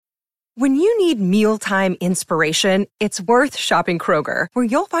When you need mealtime inspiration, it's worth shopping Kroger, where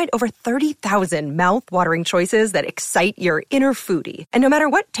you'll find over 30,000 mouth-watering choices that excite your inner foodie. And no matter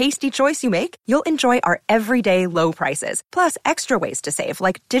what tasty choice you make, you'll enjoy our everyday low prices, plus extra ways to save,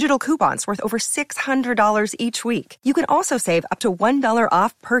 like digital coupons worth over $600 each week. You can also save up to $1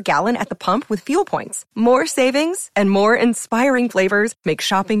 off per gallon at the pump with fuel points. More savings and more inspiring flavors make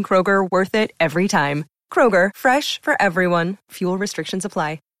shopping Kroger worth it every time. Kroger, fresh for everyone. Fuel restrictions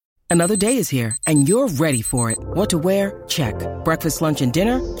apply. Another day is here, and you're ready for it. What to wear? Check. Breakfast, lunch, and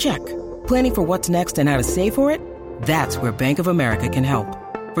dinner? Check. Planning for what's next and how to save for it? That's where Bank of America can help.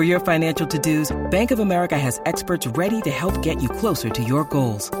 For your financial to-dos, Bank of America has experts ready to help get you closer to your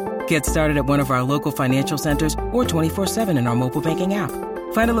goals. Get started at one of our local financial centers or 24/7 in our mobile banking app.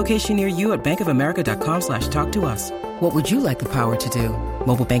 Find a location near you at bankofamerica.com/talktous. What would you like the power to do?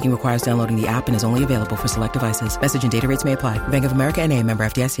 Mobile banking requires downloading the app and is only available for select devices. Message and data rates may apply. Bank of America N.A., member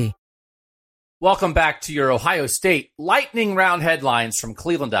FDIC. Welcome back to your Ohio State lightning round headlines from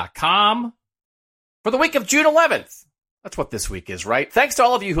Cleveland.com for the week of June 11th. That's what this week is, right? Thanks to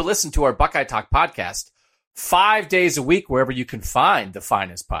all of you who listen to our Buckeye Talk podcast 5 days a week, wherever you can find the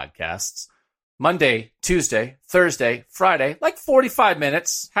finest podcasts. Monday, Tuesday, Thursday, Friday, like 45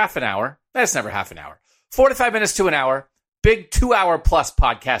 minutes, half an hour. That's never half an hour. 45 minutes to an hour. Big 2-hour plus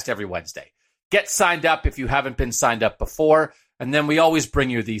podcast every Wednesday. Get signed up if you haven't been signed up before. And then we always bring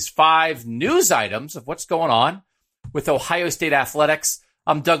you these 5 news items of what's going on with Ohio State athletics.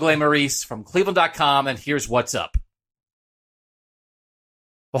 I'm Doug Lesmerises from Cleveland.com, and here's what's up.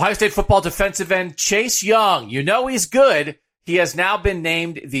 Ohio State football defensive end Chase Young. You know he's good. He has now been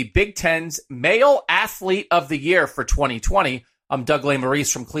named the Big Ten's Male Athlete of the Year for 2020. I'm Doug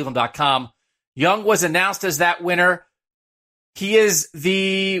Lesmerises from Cleveland.com. Young was announced as that winner. He is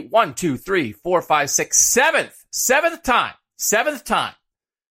the seventh time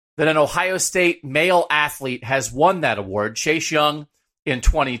that an Ohio State male athlete has won that award. Chase Young in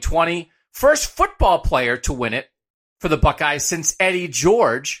 2020. First football player to win it for the Buckeyes since Eddie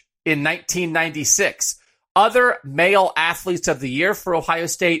George in 1996. Other male athletes of the year for Ohio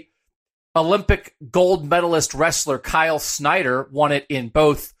State, Olympic gold medalist wrestler Kyle Snyder won it in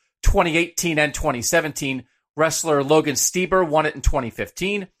both 2018 and 2017. Wrestler Logan Stieber won it in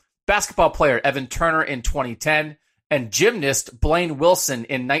 2015. Basketball player Evan Turner in 2010. And gymnast Blaine Wilson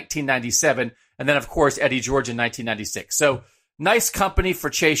in 1997. And then, of course, Eddie George in 1996. So nice company for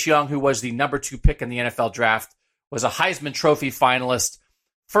Chase Young, who was the number 2 pick in the NFL draft, was a Heisman Trophy finalist,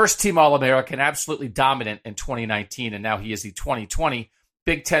 first-team All-American, absolutely dominant in 2019. And now he is the 2020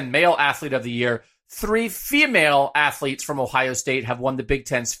 Big Ten Male Athlete of the Year. 3 female athletes from Ohio State have won the Big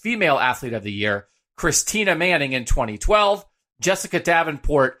Ten's Female Athlete of the Year. Christina Manning in 2012, Jessica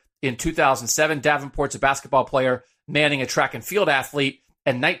Davenport in 2007. Davenport's a basketball player, Manning a track and field athlete,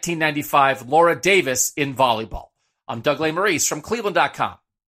 and 1995, Laura Davis in volleyball. I'm Doug Lesmerises from Cleveland.com.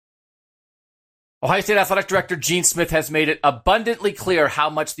 Ohio State Athletic Director Gene Smith has made it abundantly clear how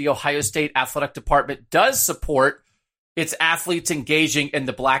much the Ohio State Athletic Department does support its athletes engaging in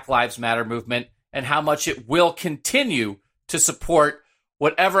the Black Lives Matter movement and how much it will continue to support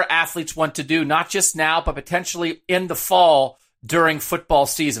whatever athletes want to do, not just now, but potentially in the fall during football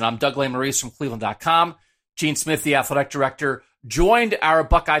season. I'm Doug Lesmerises from Cleveland.com. Gene Smith, the athletic director, joined our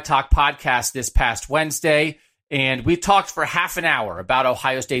Buckeye Talk podcast this past Wednesday, and we talked for half an hour about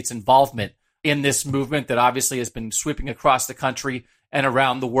Ohio State's involvement in this movement that obviously has been sweeping across the country and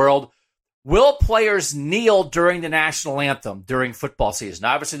around the world. Will players kneel during the national anthem during football season?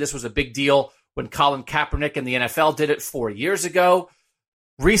 Obviously, this was a big deal when Colin Kaepernick and the NFL did it 4 years ago.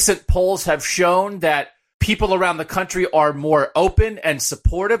 Recent polls have shown that people around the country are more open and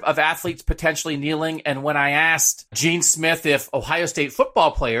supportive of athletes potentially kneeling. And when I asked Gene Smith if Ohio State football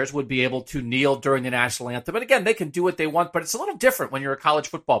players would be able to kneel during the national anthem, and again, they can do what they want, but it's a little different when you're a college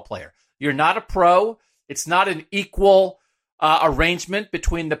football player. You're not a pro. It's not an equal arrangement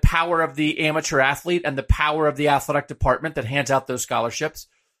between the power of the amateur athlete and the power of the athletic department that hands out those scholarships.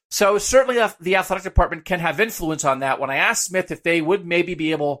 So certainly the athletic department can have influence on that. When I asked Smith if they would maybe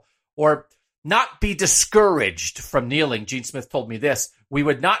be able or not be discouraged from kneeling, Gene Smith told me this: we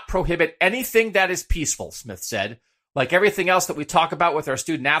would not prohibit anything that is peaceful, Smith said. Like everything else that we talk about with our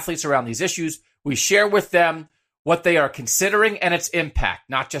student athletes around these issues, we share with them what they are considering and its impact,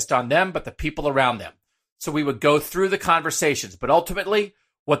 not just on them, but the people around them. So we would go through the conversations, but ultimately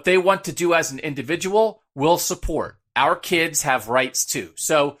what they want to do as an individual, we'll support. Our kids have rights too.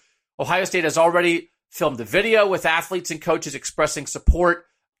 So Ohio State has already filmed a video with athletes and coaches expressing support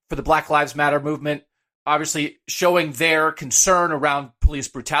for the Black Lives Matter movement, obviously showing their concern around police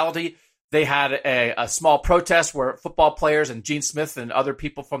brutality. They had a small protest where football players and Gene Smith and other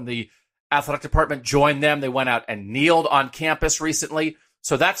people from the athletic department joined them. They went out and kneeled on campus recently.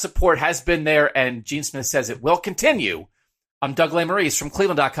 So that support has been there, and Gene Smith says it will continue. I'm Doug Lesmerises from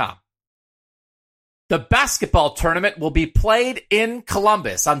Cleveland.com. The basketball tournament will be played in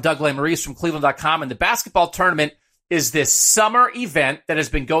Columbus. I'm Doug Lesmerises from Cleveland.com, and the basketball tournament is this summer event that has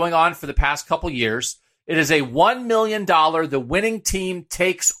been going on for the past couple years. It is a $1 million, the winning team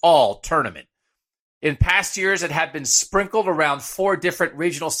takes all tournament. In past years, it had been sprinkled around 4 different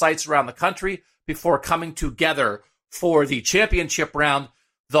regional sites around the country before coming together for the championship round.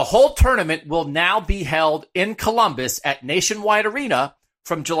 The whole tournament will now be held in Columbus at Nationwide Arena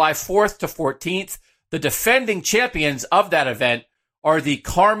from July 4th to 14th. The defending champions of that event are the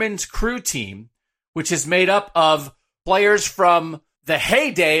Carmen's Crew team, which is made up of players from the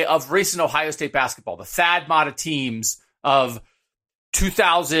heyday of recent Ohio State basketball, the Thad Matta teams of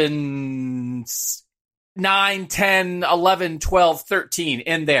 2009, 10, 11, 12, 13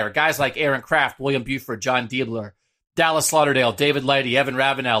 in there. Guys like Aaron Kraft, William Buford, John Diebler, Dallas Lauderdale, David Lighty, Evan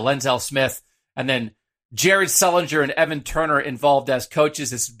Ravenel, Lenzel Smith, and then Jared Sullinger and Evan Turner involved as coaches.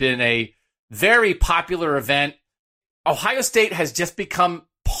 This has been a very popular event. Ohio State has just become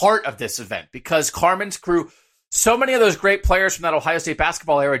part of this event because Carmen's Crew, so many of those great players from that Ohio State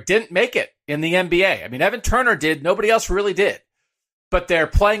basketball era didn't make it in the NBA. I mean, Evan Turner did. Nobody else really did. But they're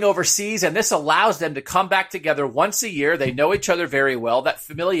playing overseas, and this allows them to come back together once a year. They know each other very well. That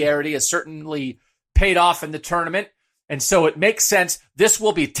familiarity has certainly paid off in the tournament, and so it makes sense. This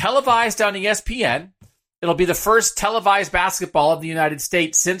will be televised on ESPN. It'll be the first televised basketball of the United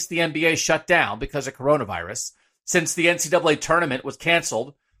States since the NBA shut down because of coronavirus, since the NCAA tournament was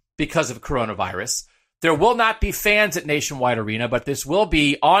canceled because of coronavirus. There will not be fans at Nationwide Arena, but this will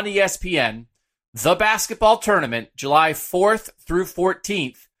be on ESPN, the basketball tournament, July 4th through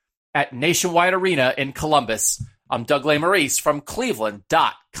 14th at Nationwide Arena in Columbus. I'm Doug Lesmerises from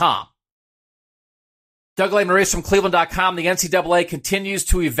Cleveland.com. Doug Lesmerises from Cleveland.com. The NCAA continues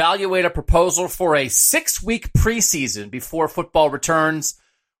to evaluate a proposal for a 6-week preseason before football returns.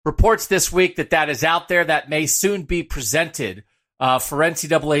 Reports this week that is out there that may soon be presented for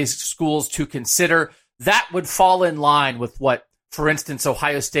NCAA schools to consider. That would fall in line with what, for instance,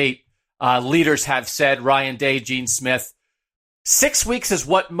 Ohio State leaders have said, Ryan Day, Gene Smith. 6 weeks is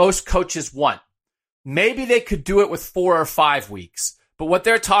what most coaches want. Maybe they could do it with 4 or 5 weeks. But what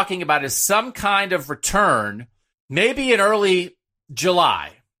they're talking about is some kind of return, maybe in early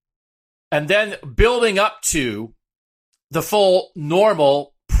July, and then building up to the full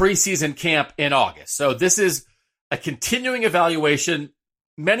normal preseason camp in August. So this is a continuing evaluation.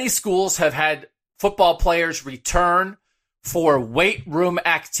 Many schools have had football players return for weight room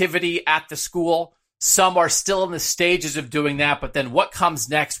activity at the school. Some are still in the stages of doing that, but then what comes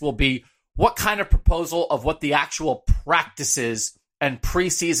next will be what kind of proposal of what the actual practices and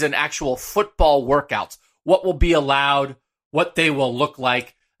preseason actual football workouts, what will be allowed, what they will look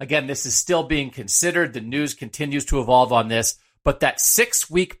like. Again, this is still being considered. The news continues to evolve on this, but that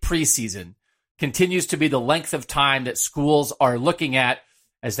 6-week preseason continues to be the length of time that schools are looking at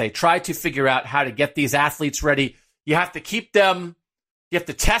as they try to figure out how to get these athletes ready. You have to keep them, you have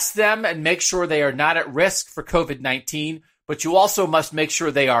to test them and make sure they are not at risk for COVID-19, but you also must make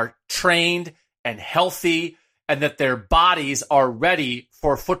sure they are trained and healthy and that their bodies are ready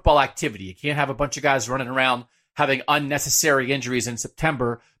for football activity. You can't have a bunch of guys running around having unnecessary injuries in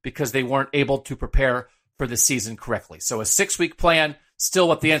September because they weren't able to prepare for the season correctly. So a 6-week plan, still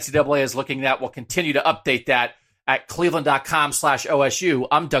what the NCAA is looking at. We'll continue to update that at cleveland.com/OSU.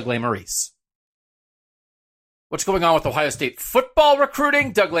 I'm Doug Lesmerises. What's going on with Ohio State football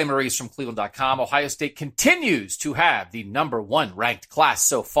recruiting? Doug Lesmerises from Cleveland.com. Ohio State continues to have the number 1 ranked class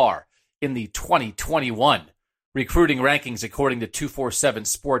so far in the 2021 recruiting rankings, according to 247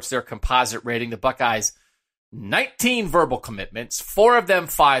 Sports, their composite rating. The Buckeyes, 19 verbal commitments, 4 of them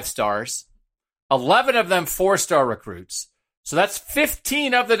 5 stars, 11 of them 4-star recruits. So that's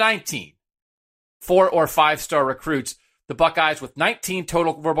 15 of the 19 4 or 5-star recruits. The Buckeyes with 19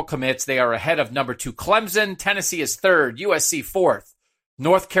 total verbal commits. They are ahead of number 2 Clemson. Tennessee is 3rd. USC 4th.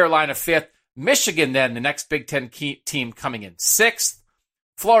 North Carolina 5th. Michigan then, the next Big Ten team, coming in 6th.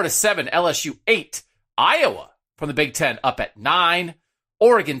 Florida 7. LSU 8. Iowa from the Big Ten up at 9.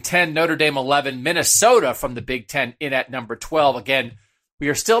 Oregon 10. Notre Dame 11. Minnesota from the Big Ten in at number 12. Again, we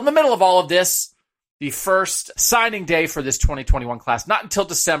are still in the middle of all of this. The first signing day for this 2021 class, not until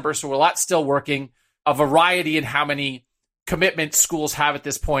December, so we're a lot still working. A variety in how many commitment schools have at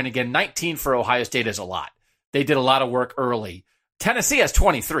this point. Again, 19 for Ohio State is a lot. They did a lot of work early. Tennessee has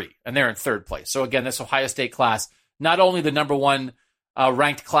 23, and they're in 3rd place. So again, this Ohio State class, not only the number 1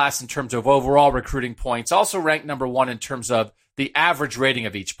 ranked class in terms of overall recruiting points, also ranked number 1 in terms of the average rating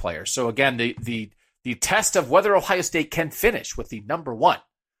of each player. So again, the test of whether Ohio State can finish with the number 1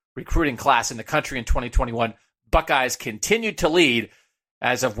 recruiting class in the country in 2021, Buckeyes continued to lead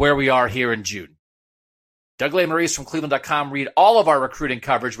as of where we are here in June. Doug Lesmerises from Cleveland.com. Read all of our recruiting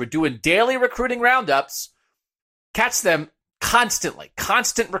coverage. We're doing daily recruiting roundups. Catch them constantly.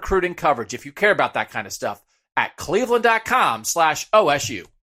 Constant recruiting coverage, if you care about that kind of stuff, at Cleveland.com/OSU.